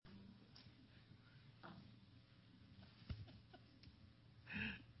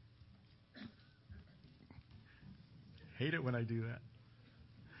hate it when I do that.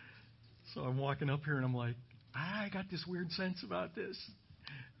 So I'm walking up here and I'm like, I got this weird sense about this.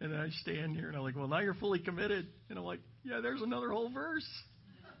 And then I stand here and I'm like, well, now you're fully committed. And I'm like, yeah, there's another whole verse.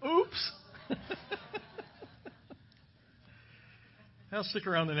 Oops. I'll stick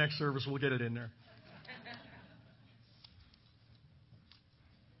around the next service. We'll get it in there.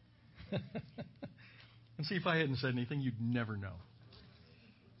 And see, if I hadn't said anything, you'd never know.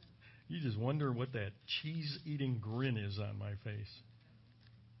 You just wonder what that cheese-eating grin is on my face.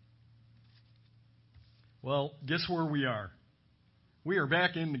 Well, guess where we are? We are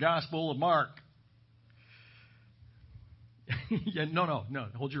back in the Gospel of Mark. Yeah, no.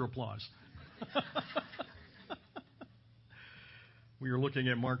 Hold your applause. We are looking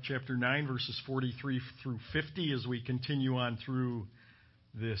at Mark chapter 9, verses 43 through 50 as we continue on through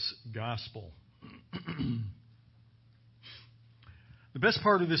this Gospel. The best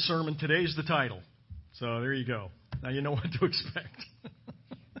part of this sermon today is the title. So there you go. Now you know what to expect.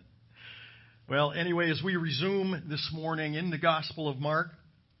 Well, anyway, as we resume this morning in the Gospel of Mark,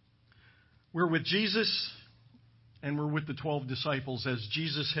 we're with Jesus and we're with the 12 disciples as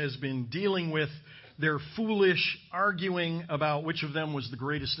Jesus has been dealing with their foolish arguing about which of them was the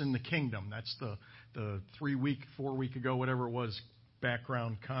greatest in the kingdom. That's the 4 week ago, whatever it was,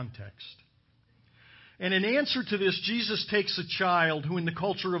 background context. And in answer to this, Jesus takes a child who in the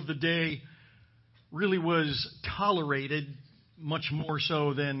culture of the day really was tolerated much more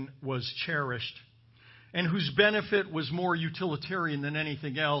so than was cherished, and whose benefit was more utilitarian than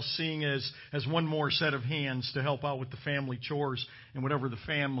anything else, seeing as one more set of hands to help out with the family chores and whatever the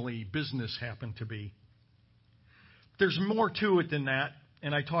family business happened to be. There's more to it than that,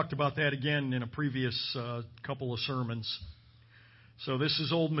 and I talked about that again in a previous couple of sermons. So this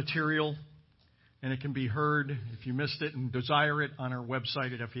is old material, and it can be heard, if you missed it and desire it, on our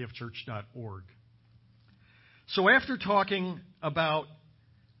website at fefchurch.org. So after talking about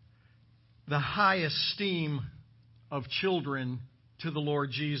the high esteem of children to the Lord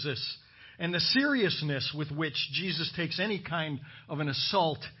Jesus and the seriousness with which Jesus takes any kind of an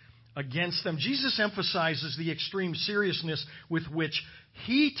assault against them, Jesus emphasizes the extreme seriousness with which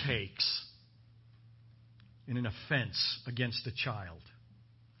he takes in an offense against a child.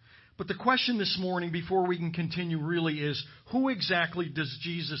 But the question this morning, before we can continue, really is, who exactly does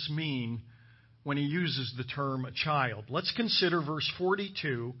Jesus mean when he uses the term child? Let's consider verse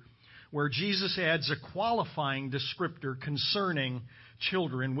 42, where Jesus adds a qualifying descriptor concerning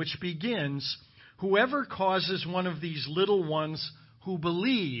children, which begins, whoever causes one of these little ones who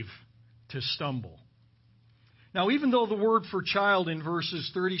believe to stumble. Now, even though the word for child in verses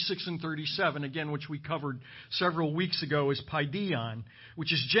 36 and 37, again, which we covered several weeks ago, is paideon,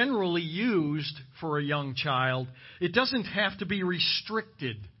 which is generally used for a young child, it doesn't have to be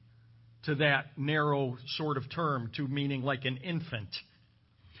restricted to that narrow sort of term, to meaning like an infant.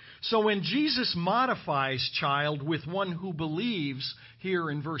 So when Jesus modifies child with one who believes, here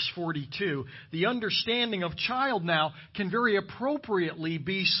in verse 42, the understanding of child now can very appropriately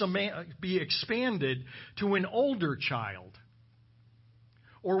be expanded to an older child.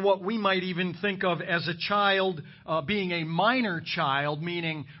 Or what we might even think of as a child being a minor child,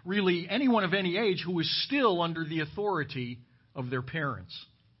 meaning really anyone of any age who is still under the authority of their parents.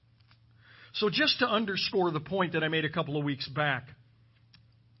 So just to underscore the point that I made a couple of weeks back,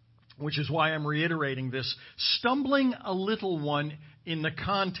 which is why I'm reiterating this, stumbling a little one in the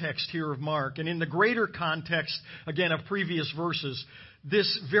context here of Mark, and in the greater context, again, of previous verses,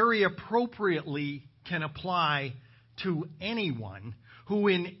 this very appropriately can apply to anyone who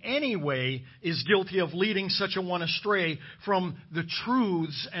in any way is guilty of leading such a one astray from the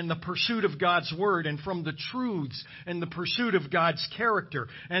truths and the pursuit of God's Word, and from the truths and the pursuit of God's character,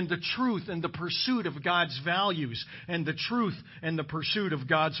 and the truth and the pursuit of God's values, and the truth and the pursuit of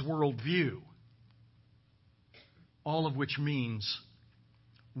God's worldview. All of which means,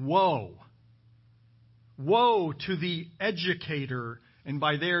 woe. Woe to the educator. And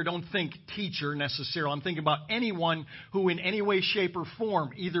by there, don't think teacher necessarily. I'm thinking about anyone who in any way, shape, or form,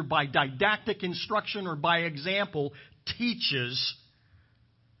 either by didactic instruction or by example, teaches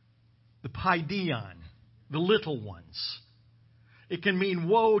the paideon, the little ones. It can mean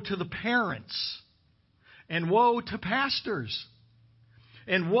woe to the parents, and woe to pastors,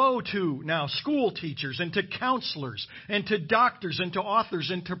 and woe to now school teachers, and to counselors, and to doctors, and to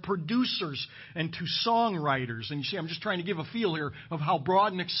authors, and to producers, and to songwriters. And you see, I'm just trying to give a feel here of how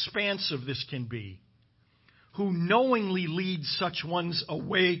broad and expansive this can be. Who knowingly leads such ones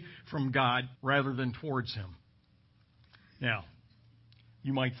away from God rather than towards Him. Now,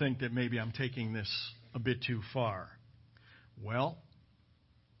 you might think that maybe I'm taking this a bit too far. Well,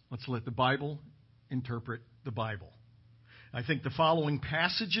 let's let the Bible interpret the Bible. I think the following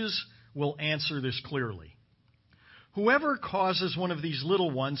passages will answer this clearly. Whoever causes one of these little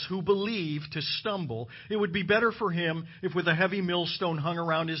ones who believe to stumble, it would be better for him if with a heavy millstone hung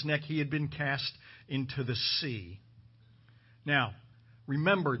around his neck he had been cast into the sea. Now,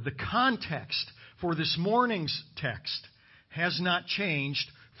 remember, the context for this morning's text has not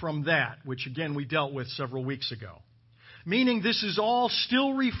changed from that, which again we dealt with several weeks ago. Meaning this is all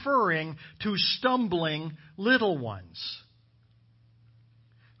still referring to stumbling little ones.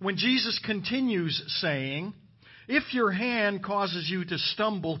 When Jesus continues saying, if your hand causes you to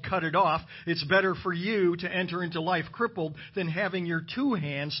stumble, cut it off. It's better for you to enter into life crippled than having your two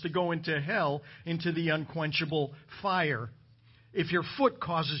hands to go into hell, into the unquenchable fire. If your foot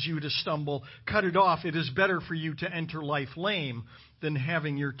causes you to stumble, cut it off. It is better for you to enter life lame than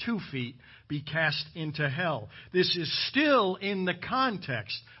having your 2 feet be cast into hell. This is still in the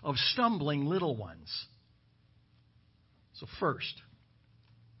context of stumbling little ones. So first,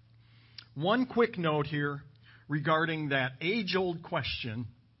 one quick note here regarding that age-old question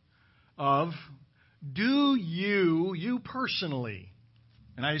of, do you personally,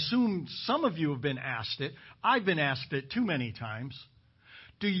 and I assume some of you have been asked it, I've been asked it too many times,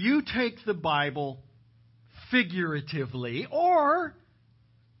 do you take the Bible figuratively or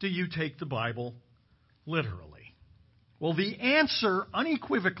do you take the Bible literally? Well, the answer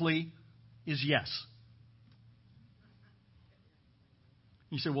unequivocally is yes.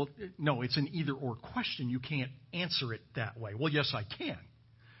 You say, well, no, it's an either-or question. You can't answer it that way. Well, yes, I can.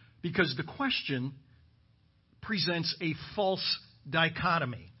 Because the question presents a false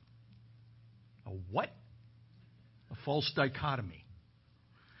dichotomy. A what? A false dichotomy.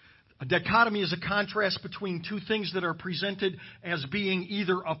 A dichotomy is a contrast between two things that are presented as being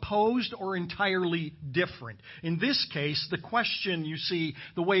either opposed or entirely different. In this case, the question, you see,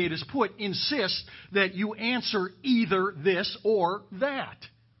 the way it is put, insists that you answer either this or that.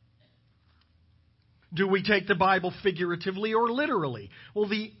 Do we take the Bible figuratively or literally? Well,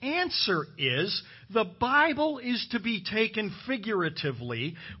 the answer is the Bible is to be taken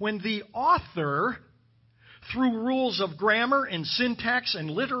figuratively when the author, through rules of grammar and syntax and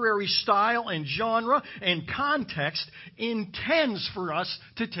literary style and genre and context, intends for us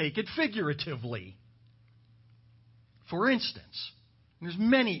to take it figuratively. For instance, there's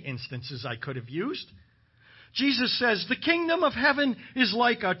many instances I could have used. Jesus says, the kingdom of heaven is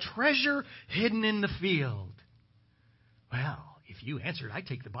like a treasure hidden in the field. Well, if you answered, I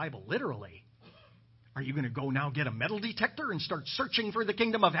take the Bible literally. Are you going to go now get a metal detector and start searching for the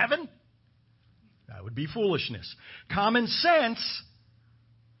kingdom of heaven? That would be foolishness. Common sense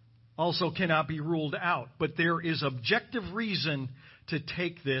also cannot be ruled out, but there is objective reason to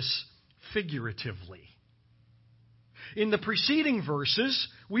take this figuratively. In the preceding verses,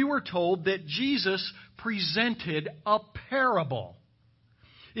 we were told that Jesus presented a parable.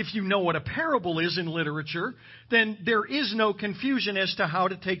 If you know what a parable is in literature, then there is no confusion as to how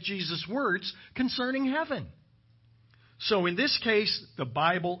to take Jesus' words concerning heaven. So in this case, the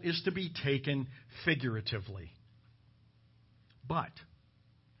Bible is to be taken figuratively. But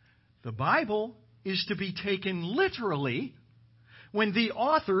the Bible is to be taken literally when the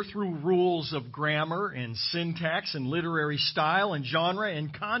author, through rules of grammar and syntax and literary style and genre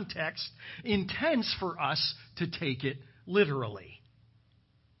and context, intends for us to take it literally.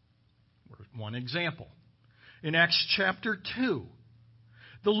 One example. In Acts chapter 2,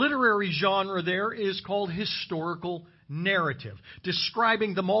 the literary genre there is called historical narrative,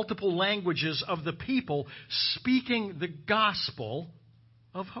 describing the multiple languages of the people speaking the gospel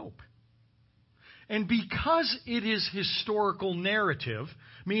of hope. And because it is historical narrative,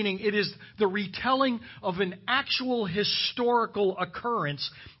 meaning it is the retelling of an actual historical occurrence,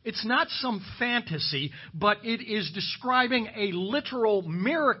 it's not some fantasy, but it is describing a literal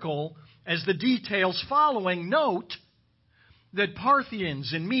miracle, as the details following note that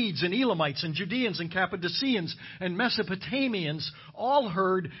Parthians and Medes and Elamites and Judeans and Cappadocians and Mesopotamians all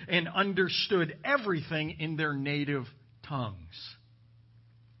heard and understood everything in their native tongues.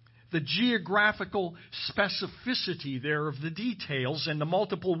 The geographical specificity there of the details and the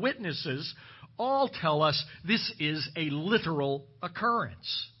multiple witnesses all tell us this is a literal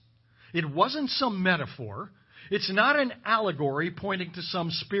occurrence. It wasn't some metaphor. It's not an allegory pointing to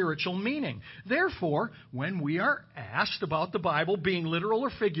some spiritual meaning. Therefore, when we are asked about the Bible being literal or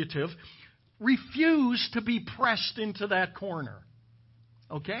figurative, refuse to be pressed into that corner.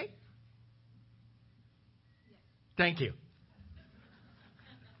 Okay? Thank you.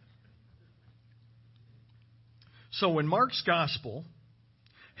 So in Mark's gospel,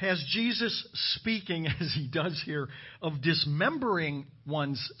 has Jesus speaking, as he does here, of dismembering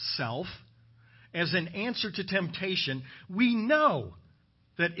one's self as an answer to temptation, we know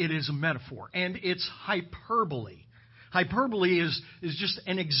that it is a metaphor and it's hyperbole. Hyperbole is just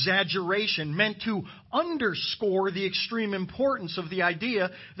an exaggeration meant to underscore the extreme importance of the idea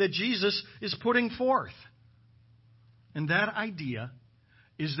that Jesus is putting forth. And that idea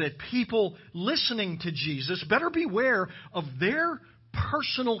is that people listening to Jesus better beware of their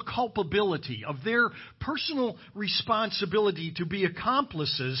personal culpability, of their personal responsibility to be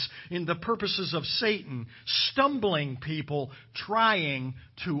accomplices in the purposes of Satan, stumbling people trying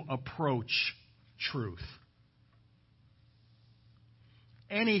to approach truth.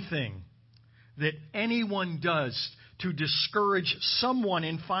 Anything that anyone does to discourage someone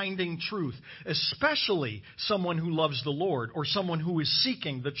in finding truth, especially someone who loves the Lord or someone who is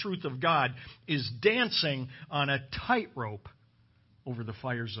seeking the truth of God, is dancing on a tightrope over the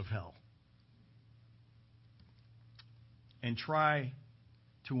fires of hell. And try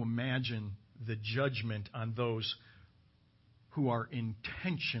to imagine the judgment on those who are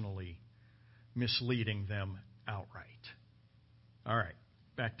intentionally misleading them outright. All right,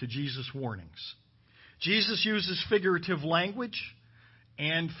 back to Jesus' warnings. Jesus uses figurative language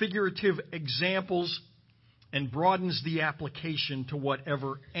and figurative examples and broadens the application to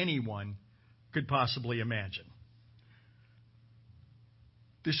whatever anyone could possibly imagine.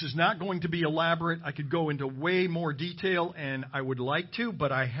 This is not going to be elaborate. I could go into way more detail, and I would like to,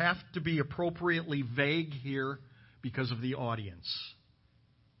 but I have to be appropriately vague here because of the audience.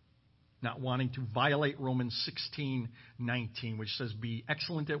 Not wanting to violate Romans 16:19, which says, "Be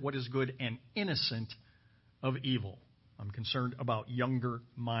excellent at what is good and innocent of evil." I'm concerned about younger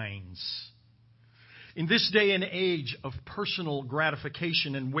minds. In this day and age of personal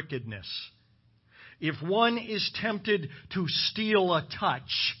gratification and wickedness, if one is tempted to steal a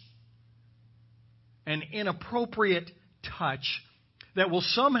touch, an inappropriate touch that will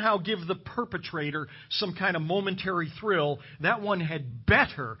somehow give the perpetrator some kind of momentary thrill, that one had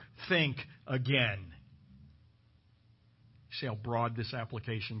better think again. See how broad this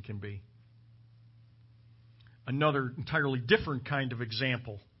application can be? Another entirely different kind of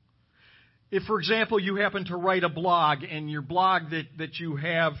example. If, for example, you happen to write a blog, and your blog that you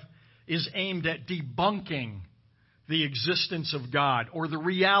have is aimed at debunking the existence of God or the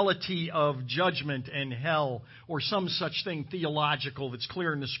reality of judgment and hell or some such thing theological that's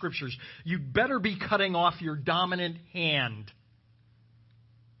clear in the Scriptures, you'd better be cutting off your dominant hand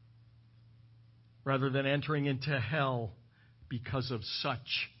rather than entering into hell because of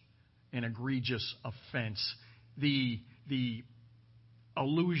such an egregious offense. The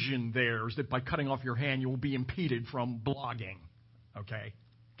allusion there is that by cutting off your hand, you will be impeded from blogging. Okay?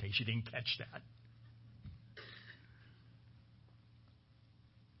 In case you didn't catch that.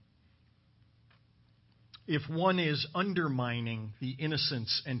 If one is undermining the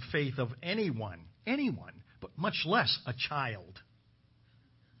innocence and faith of anyone, but much less a child,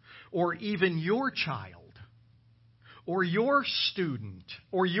 or even your child, or your student,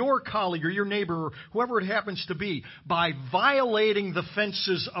 or your colleague, or your neighbor, or whoever it happens to be, by violating the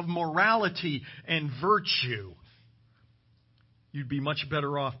fences of morality and virtue, you'd be much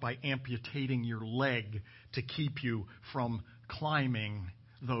better off by amputating your leg to keep you from climbing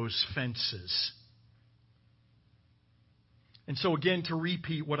those fences. And so again, to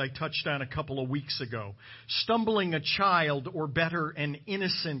repeat what I touched on a couple of weeks ago, stumbling a child, or better, an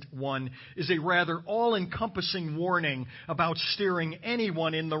innocent one, is a rather all-encompassing warning about steering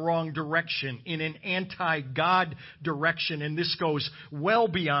anyone in the wrong direction, in an anti-God direction, and this goes well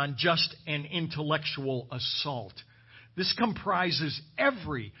beyond just an intellectual assault. This comprises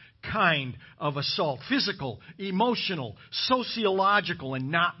every kind of assault, physical, emotional, sociological, and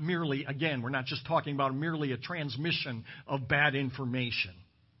not merely, again, we're not just talking about merely a transmission of bad information.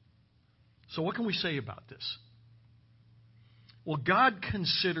 So what can we say about this? Well, God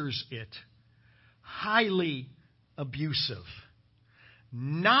considers it highly abusive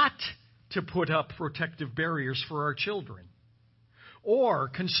not to put up protective barriers for our children, or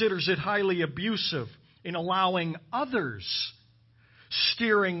considers it highly abusive in allowing others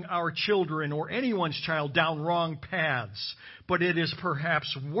steering our children or anyone's child down wrong paths. But it is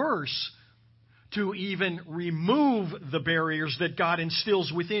perhaps worse to even remove the barriers that God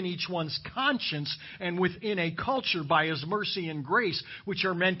instills within each one's conscience and within a culture by His mercy and grace, which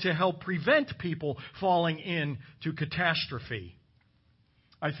are meant to help prevent people falling into catastrophe.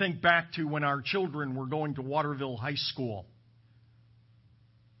 I think back to when our children were going to Waterville High School.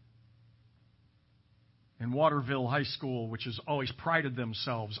 And and Waterville High School, which has always prided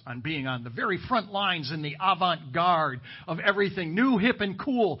themselves on being on the very front lines in the avant-garde of everything new, hip, and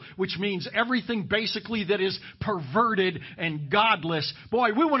cool, which means everything basically that is perverted and godless.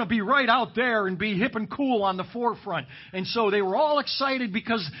 Boy, we want to be right out there and be hip and cool on the forefront. And so they were all excited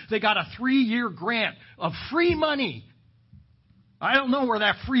because they got a 3-year grant of free money. I don't know where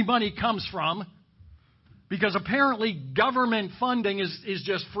that free money comes from, because apparently government funding is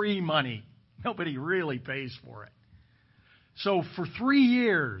just free money. Nobody really pays for it. So for 3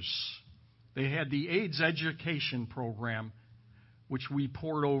 years, they had the AIDS education program, which we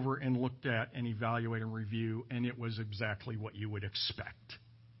poured over and looked at and evaluated and reviewed, and it was exactly what you would expect.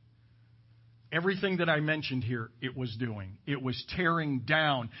 Everything that I mentioned here, it was doing. It was tearing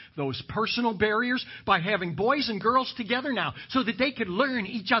down those personal barriers by having boys and girls together now so that they could learn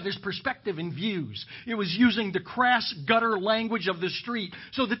each other's perspective and views. It was using the crass gutter language of the street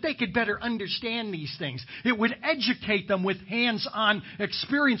so that they could better understand these things. It would educate them with hands-on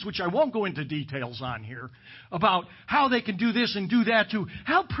experience, which I won't go into details on here, about how they can do this and do that to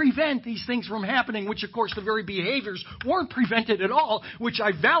help prevent these things from happening, which, of course, the very behaviors weren't prevented at all, which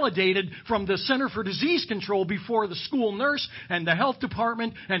I validated from the Center for Disease Control before the school nurse and the health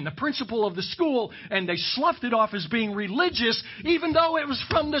department and the principal of the school, and they sloughed it off as being religious, even though it was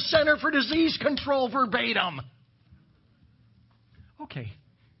from the Center for Disease Control verbatim. Okay.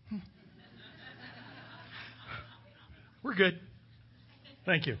 We're good.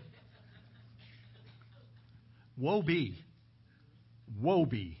 Thank you. Woe be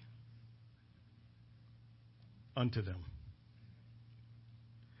unto them.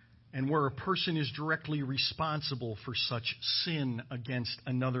 And where a person is directly responsible for such sin against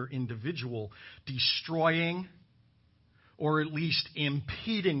another individual, destroying or at least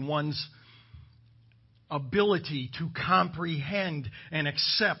impeding one's ability to comprehend and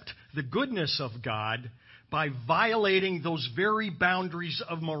accept the goodness of God by violating those very boundaries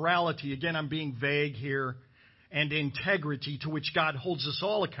of morality, again, I'm being vague here, and integrity to which God holds us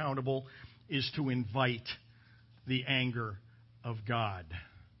all accountable, is to invite the anger of God.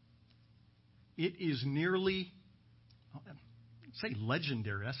 It is nearly, say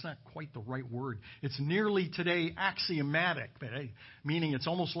legendary, that's not quite the right word. It's nearly today axiomatic, meaning it's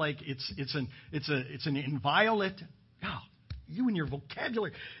almost like it's an inviolate. Oh, you and your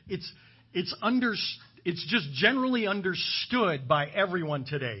vocabulary. It's just generally understood by everyone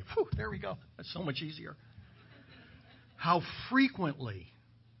today. Whew, there we go. That's so much easier. How frequently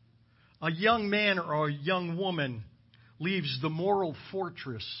a young man or a young woman leaves the moral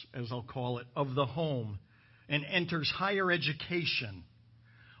fortress, as I'll call it, of the home and enters higher education,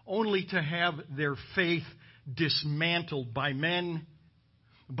 only to have their faith dismantled by men,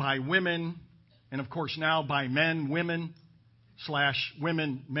 by women, and of course now by men, women,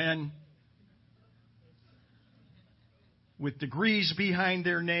 /women, men, with degrees behind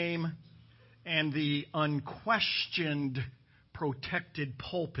their name and the unquestioned protected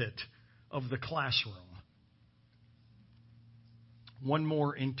pulpit of the classroom. One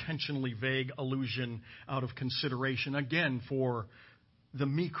more intentionally vague allusion out of consideration, again, for the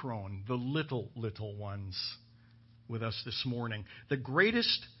mikron, the little ones with us this morning. The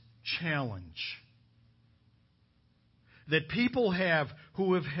greatest challenge that people have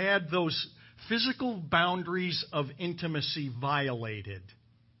who have had those physical boundaries of intimacy violated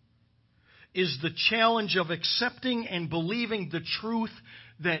is the challenge of accepting and believing the truth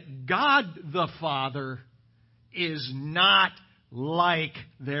that God the Father is not like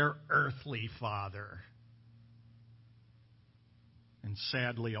their earthly father. And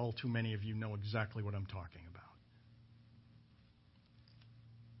sadly, all too many of you know exactly what I'm talking about.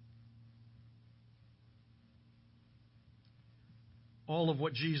 All of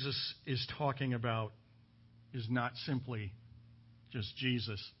what Jesus is talking about is not simply just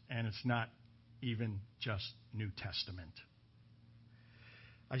Jesus, and it's not even just New Testament.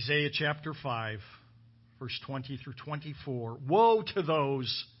 Isaiah chapter 5, verse 20 through 24. Woe to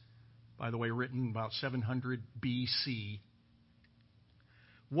those, by the way, written about 700 BC.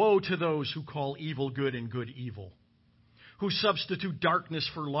 Woe to those who call evil good and good evil, who substitute darkness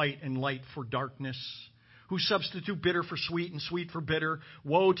for light and light for darkness, who substitute bitter for sweet and sweet for bitter.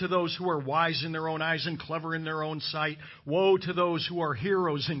 Woe to those who are wise in their own eyes and clever in their own sight. Woe to those who are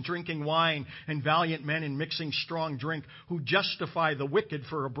heroes in drinking wine and valiant men in mixing strong drink, who justify the wicked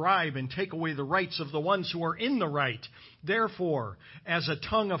for a bribe and take away the rights of the ones who are in the right. Therefore, as a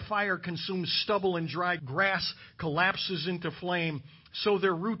tongue of fire consumes stubble and dry grass collapses into flame, so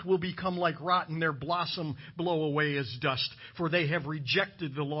their root will become like rot and their blossom blow away as dust. For they have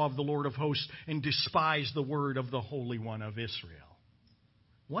rejected the law of the Lord of hosts and despised the word of the Holy One of Israel.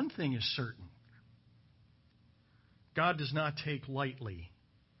 One thing is certain. God does not take lightly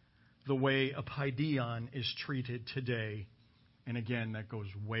the way a paideon is treated today. And again, that goes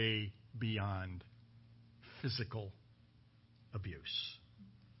way beyond physical abuse.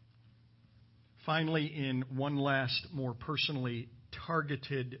 Finally, in one last, more personally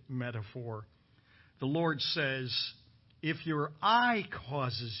targeted metaphor, the Lord says, if your eye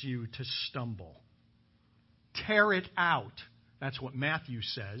causes you to stumble, tear it out. That's what Matthew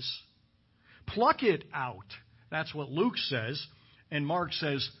says. Pluck it out. That's what Luke says. And Mark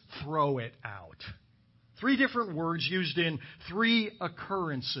says, throw it out. 3 different words used in 3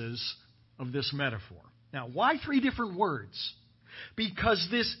 occurrences of this metaphor. Now, why 3 different words? Because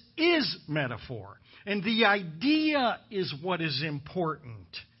this is metaphor. And the idea is what is important,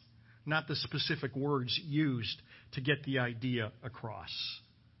 not the specific words used to get the idea across.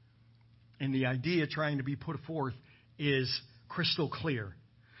 And the idea trying to be put forth is crystal clear.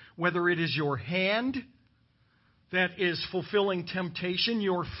 Whether it is your hand that is fulfilling temptation,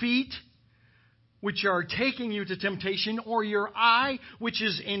 your feet which are taking you to temptation, or your eye which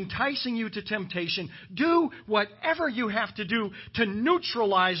is enticing you to temptation, do whatever you have to do to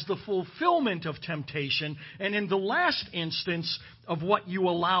neutralize the fulfillment of temptation, and in the last instance, of what you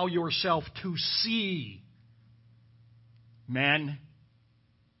allow yourself to see. Men,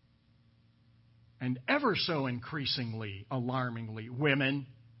 and ever so increasingly, alarmingly, women,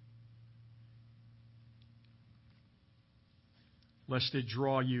 lest it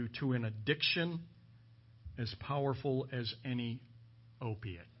draw you to an addiction as powerful as any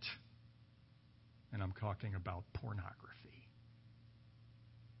opiate. And I'm talking about pornography.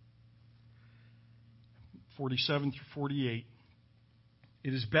 47 through 48.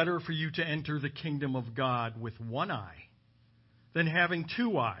 It is better for you to enter the kingdom of God with one eye than having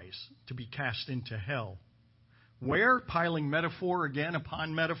 2 eyes to be cast into hell. Where, piling metaphor again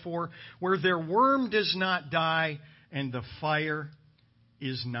upon metaphor, where their worm does not die and the fire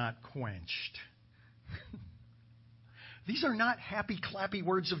is not quenched. These are not happy, clappy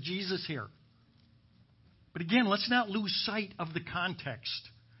words of Jesus here. But again, let's not lose sight of the context.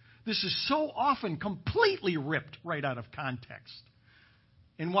 This is so often completely ripped right out of context.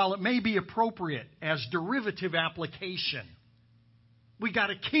 And while it may be appropriate as derivative application, we got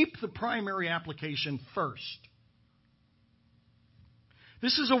to keep the primary application first.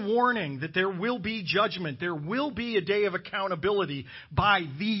 This is a warning that there will be judgment. There will be a day of accountability by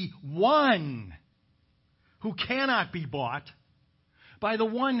the one who cannot be bought, by the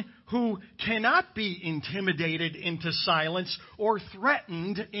one who cannot be intimidated into silence or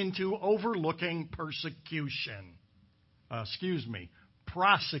threatened into overlooking prosecution.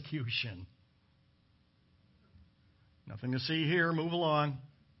 Nothing to see here. Move along.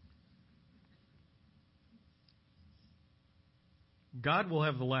 God will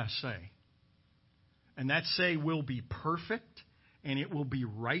have the last say. And that say will be perfect, and it will be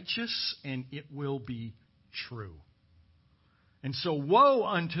righteous, and it will be true. And so woe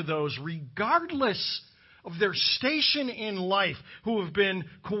unto those, regardless of their station in life, who have been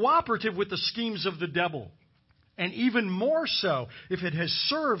cooperative with the schemes of the devil. And even more so, if it has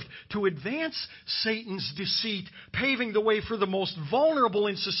served to advance Satan's deceit, paving the way for the most vulnerable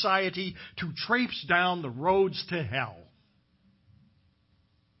in society to traipse down the roads to hell.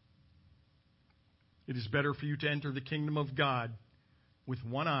 It is better for you to enter the kingdom of God with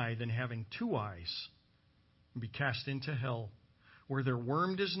one eye than having 2 eyes and be cast into hell, where their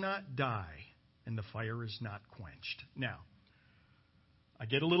worm does not die and the fire is not quenched. Now, I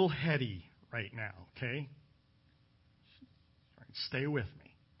get a little heady right now, okay? Stay with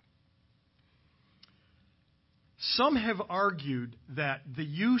me. Some have argued that the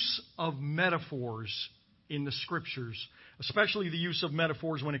use of metaphors in the Scriptures, especially the use of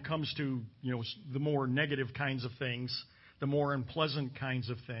metaphors when it comes to, the more negative kinds of things, the more unpleasant kinds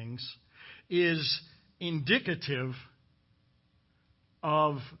of things, is indicative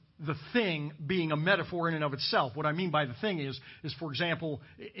of the thing being a metaphor in and of itself. What I mean by the thing is for example,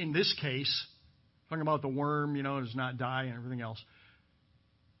 in this case, talking about the worm, does not die and everything else.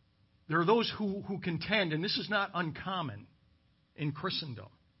 There are those who contend, and this is not uncommon in Christendom,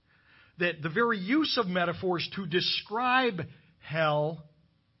 that the very use of metaphors to describe hell,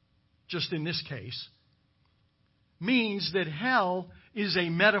 just in this case, means that hell is a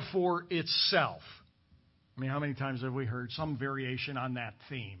metaphor itself. I mean, how many times have we heard some variation on that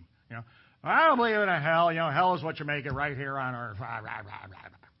theme? I don't believe in a hell. Hell is what you make it right here on earth.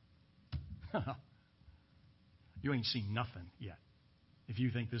 You ain't seen nothing yet if you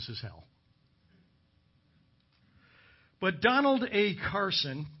think this is hell. But Donald A.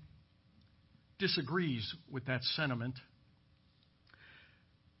 Carson disagrees with that sentiment.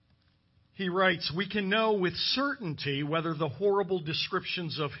 He writes, "We can know with certainty whether the horrible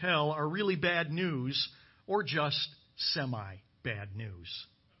descriptions of hell are really bad news or just semi-bad news.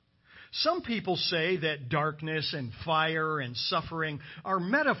 Some people say that darkness and fire and suffering are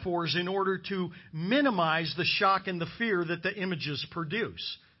metaphors in order to minimize the shock and the fear that the images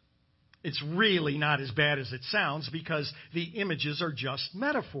produce. It's really not as bad as it sounds because the images are just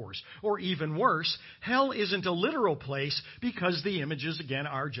metaphors. Or even worse, hell isn't a literal place because the images, again,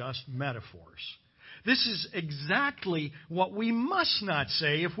 are just metaphors. This is exactly what we must not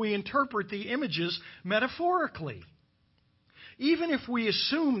say if we interpret the images metaphorically. Even if we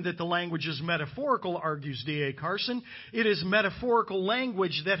assume that the language is metaphorical, argues D.A. Carson, it is metaphorical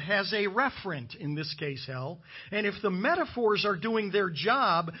language that has a referent, in this case hell. And if the metaphors are doing their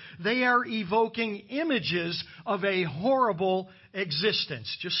job, they are evoking images of a horrible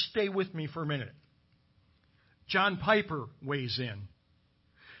existence. Just stay with me for a minute. John Piper weighs in.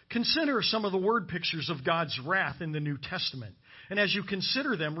 Consider some of the word pictures of God's wrath in the New Testament. And as you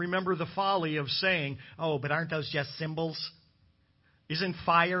consider them, remember the folly of saying, "Oh, but aren't those just symbols? Isn't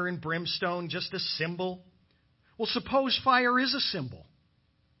fire and brimstone just a symbol?" Well, suppose fire is a symbol.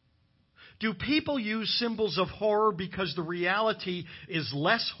 Do people use symbols of horror because the reality is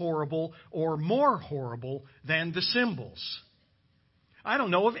less horrible or more horrible than the symbols? I don't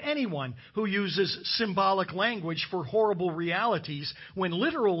know of anyone who uses symbolic language for horrible realities when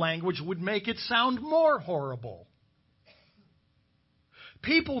literal language would make it sound more horrible.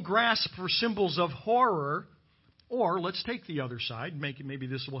 People grasp for symbols of horror, or let's take the other side, maybe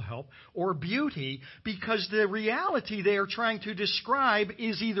this will help, or beauty, because the reality they are trying to describe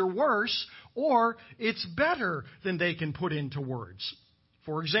is either worse or it's better than they can put into words.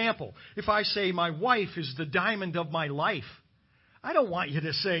 For example, if I say my wife is the diamond of my life, I don't want you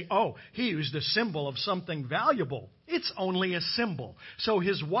to say, "Oh, he used a symbol of something valuable." It's only a symbol. So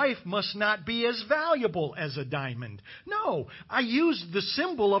his wife must not be as valuable as a diamond. No, I used the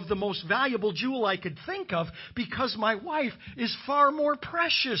symbol of the most valuable jewel I could think of because my wife is far more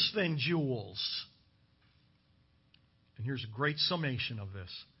precious than jewels. And here's a great summation of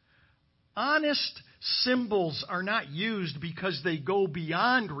this. Honest symbols are not used because they go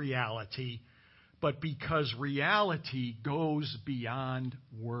beyond reality, but because reality goes beyond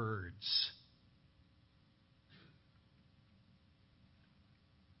words.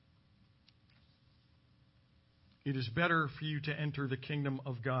 It is better for you to enter the kingdom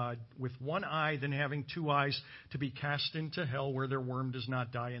of God with one eye than having two eyes to be cast into hell where their worm does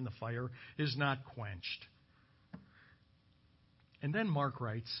not die and the fire is not quenched. And then Mark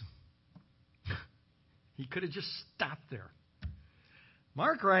writes, he could have just stopped there.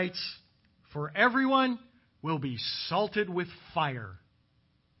 Mark writes, "For everyone will be salted with fire."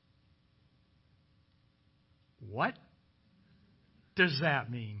 What does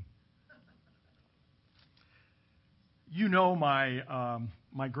that mean? You know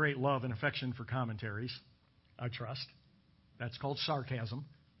my great love and affection for commentaries, I trust. That's called sarcasm.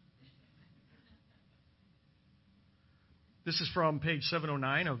 This is from page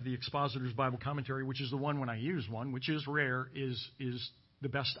 709 of the Expositor's Bible Commentary, which is the one when I use one, which is rare, is the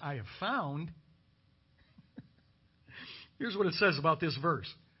best I have found. Here's what it says about this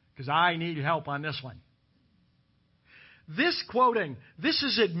verse, because I need help on this one. This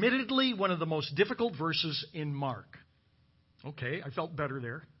is admittedly one of the most difficult verses in Mark. Okay, I felt better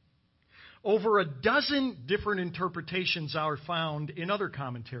there. Over a dozen different interpretations are found in other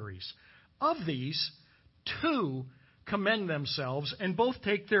commentaries. Of these, two commend themselves and both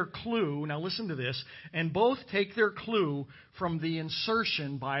take their clue, now listen to this, and both take their clue from the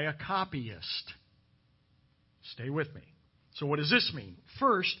insertion by a copyist. Stay with me. So what does this mean?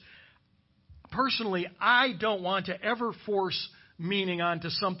 First, personally, I don't want to ever force meaning onto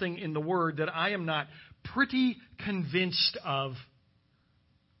something in the Word that I am not pretty convinced of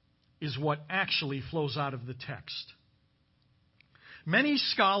is what actually flows out of the text. Many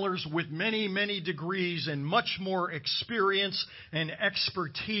scholars with many, many degrees and much more experience and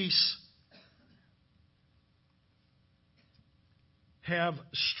expertise have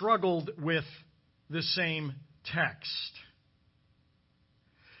struggled with the same text.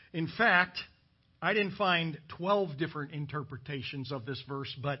 In fact, I didn't find 12 different interpretations of this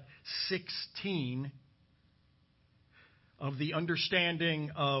verse, but 16 of the understanding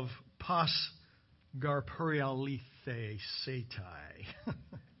of pas garpurialithe setai.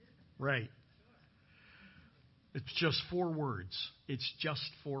 Right. It's just 4 words. It's just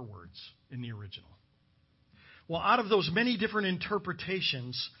 4 words in the original. Well, out of those many different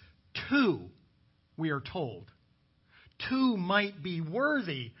interpretations, 2, we are told, two might be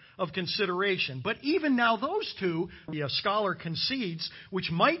worthy of consideration. But even now, those two, the scholar concedes, which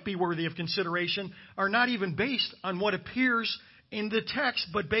might be worthy of consideration, are not even based on what appears in the text,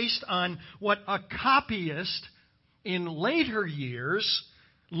 but based on what a copyist in later years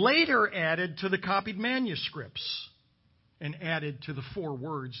later added to the copied manuscripts and added to the 4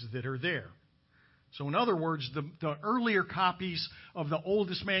 words that are there. So in other words, the earlier copies of the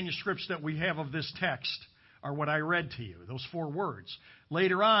oldest manuscripts that we have of this text are what I read to you, those 4 words.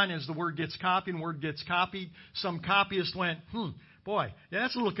 Later on, as the word gets copied and word gets copied, some copyist went, boy, yeah,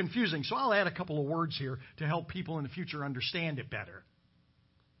 that's a little confusing, so I'll add a couple of words here to help people in the future understand it better.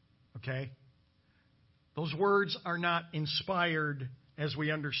 Okay? Those words are not inspired as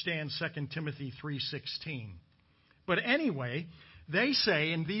we understand 2 Timothy 3:16. But anyway, they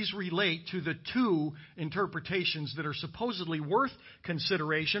say, and these relate to the 2 interpretations that are supposedly worth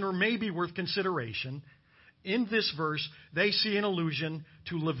consideration or maybe worth consideration. In this verse, they see an allusion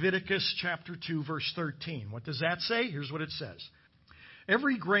to Leviticus chapter 2, verse 13. What does that say? Here's what it says.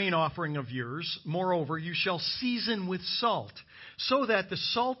 Every grain offering of yours, moreover, you shall season with salt, so that the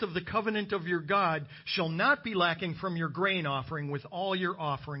salt of the covenant of your God shall not be lacking from your grain offering. With all your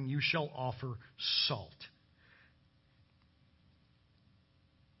offering you shall offer salt.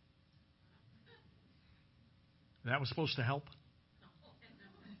 That was supposed to help?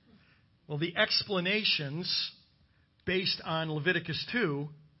 Well, the explanations based on Leviticus 2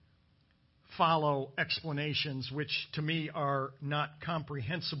 follow explanations which to me are not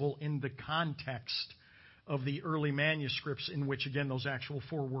comprehensible in the context of the early manuscripts in which, again, those actual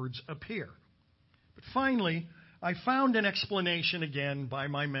 4 words appear. But finally, I found an explanation again by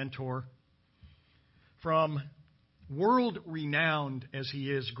my mentor from world-renowned, as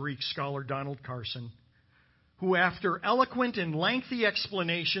he is, Greek scholar Donald Carson, who, after eloquent and lengthy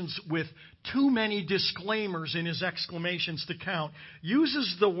explanations with too many disclaimers in his exclamations to count,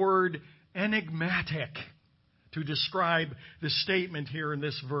 uses the word enigmatic to describe the statement here in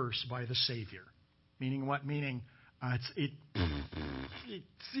this verse by the Savior. Meaning what? Meaning it's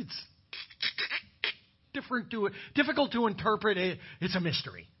difficult to interpret. It's a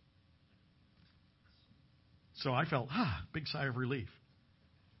mystery. So I felt, big sigh of relief.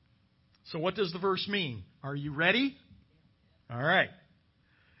 So what does the verse mean? Are you ready? All right.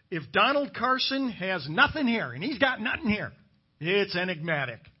 If Donald Carson has nothing here, and he's got nothing here, it's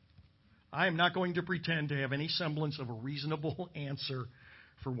enigmatic. I am not going to pretend to have any semblance of a reasonable answer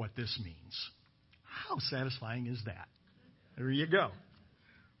for what this means. How satisfying is that? There you go.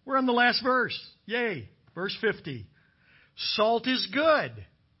 We're on the last verse. Yay. Verse 50. Salt is good,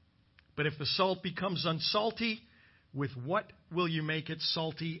 but if the salt becomes unsalty, with what will you make it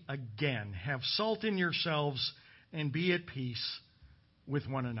salty again? Have salt in yourselves and be at peace with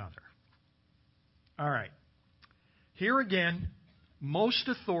one another. All right. Here again, most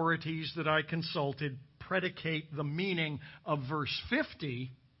authorities that I consulted predicate the meaning of verse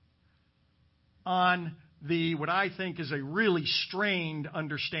 50 on what I think is a really strained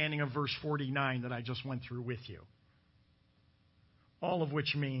understanding of verse 49 that I just went through with you. All of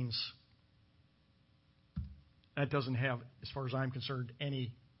which means that doesn't have, as far as I'm concerned,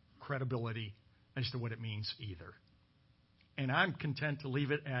 any credibility as to what it means either. And I'm content to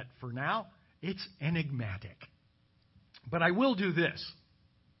leave it at, for now, it's enigmatic. But I will do this.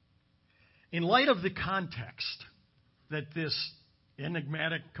 In light of the context that this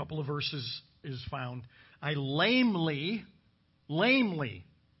enigmatic couple of verses is found, I lamely,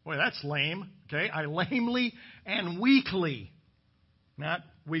 boy, that's lame, okay? I lamely and weakly, not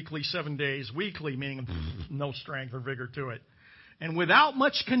weekly 7 days, weekly meaning no strength or vigor to it, and without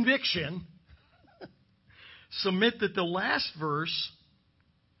much conviction, submit that the last verse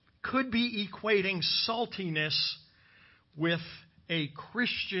could be equating saltiness with a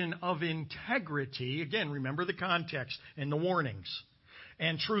Christian of integrity. Again, remember the context and the warnings.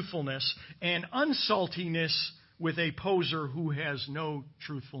 And truthfulness. And unsaltiness with a poser who has no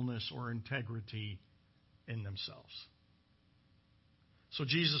truthfulness or integrity in themselves. So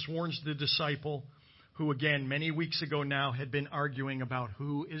Jesus warns the disciple who, again, many weeks ago now had been arguing about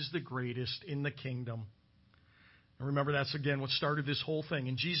who is the greatest in the kingdom. And remember, that's again what started this whole thing.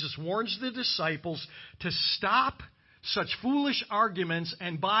 And Jesus warns the disciples to stop such foolish arguments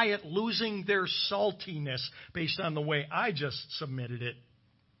and by it losing their saltiness based on the way I just submitted it.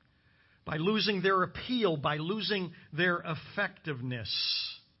 By losing their appeal, by losing their effectiveness,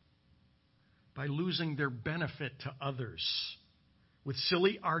 by losing their benefit to others with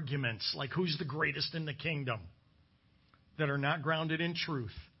silly arguments like who's the greatest in the kingdom that are not grounded in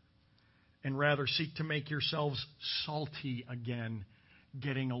truth and rather seek to make yourselves salty again,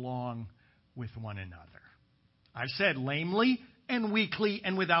 getting along with one another. I said lamely and weakly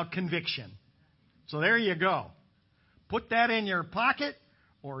and without conviction. So there you go. Put that in your pocket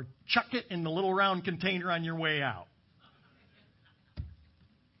or chuck it in the little round container on your way out.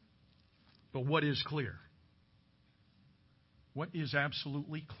 But what is clear? What is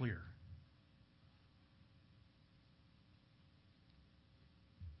absolutely clear?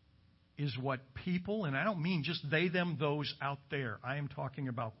 Is what people, and I don't mean just they, them, those out there. I am talking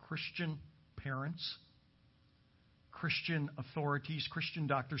about Christian parents, Christian authorities, Christian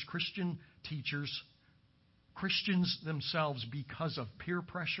doctors, Christian teachers, Christians themselves, because of peer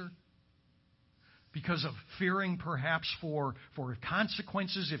pressure, because of fearing perhaps for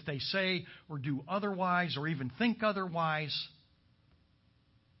consequences if they say or do otherwise or even think otherwise.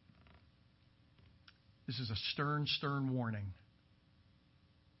 This is a stern, stern warning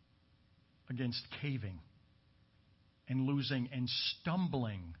against caving and losing and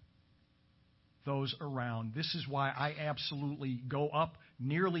stumbling those around. This is why I absolutely go up,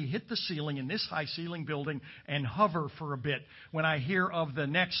 nearly hit the ceiling in this high ceiling building and hover for a bit when I hear of the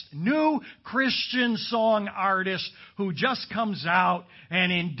next new Christian song artist who just comes out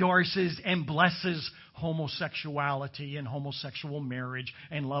and endorses and blesses homosexuality and homosexual marriage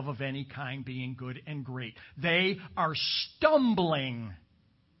and love of any kind being good and great. They are stumbling.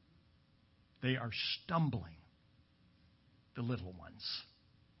 They are stumbling, the little ones.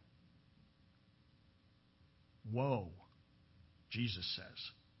 Woe, Jesus says,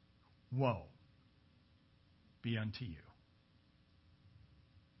 woe be unto you.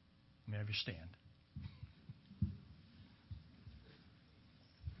 May I have you stand?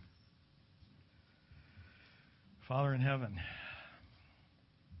 Father in heaven,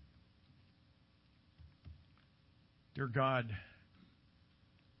 dear God,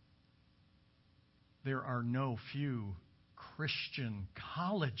 there are no few Christian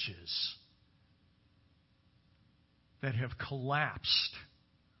colleges that have collapsed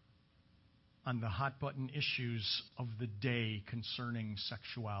on the hot button issues of the day concerning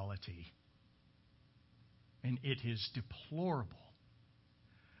sexuality. And it is deplorable.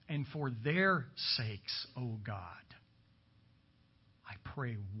 And for their sakes, O God, I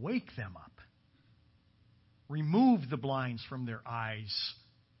pray, wake them up. Remove the blinds from their eyes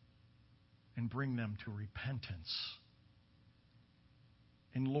and bring them to repentance.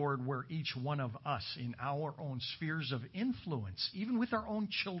 And Lord, where each one of us in our own spheres of influence, even with our own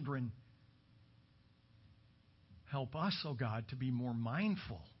children, help us, oh God, to be more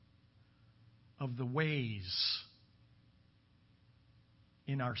mindful of the ways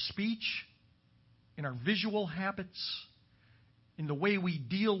in our speech, in our visual habits, in the way we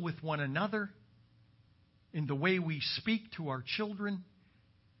deal with one another, in the way we speak to our children,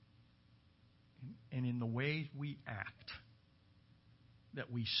 and in the way we act,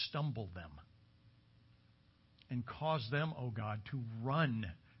 that we stumble them and cause them, oh God, to run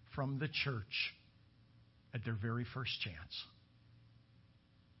from the church at their very first chance.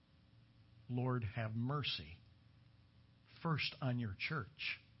 Lord, have mercy first on your church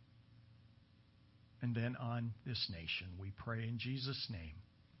and then on this nation. We pray in Jesus' name.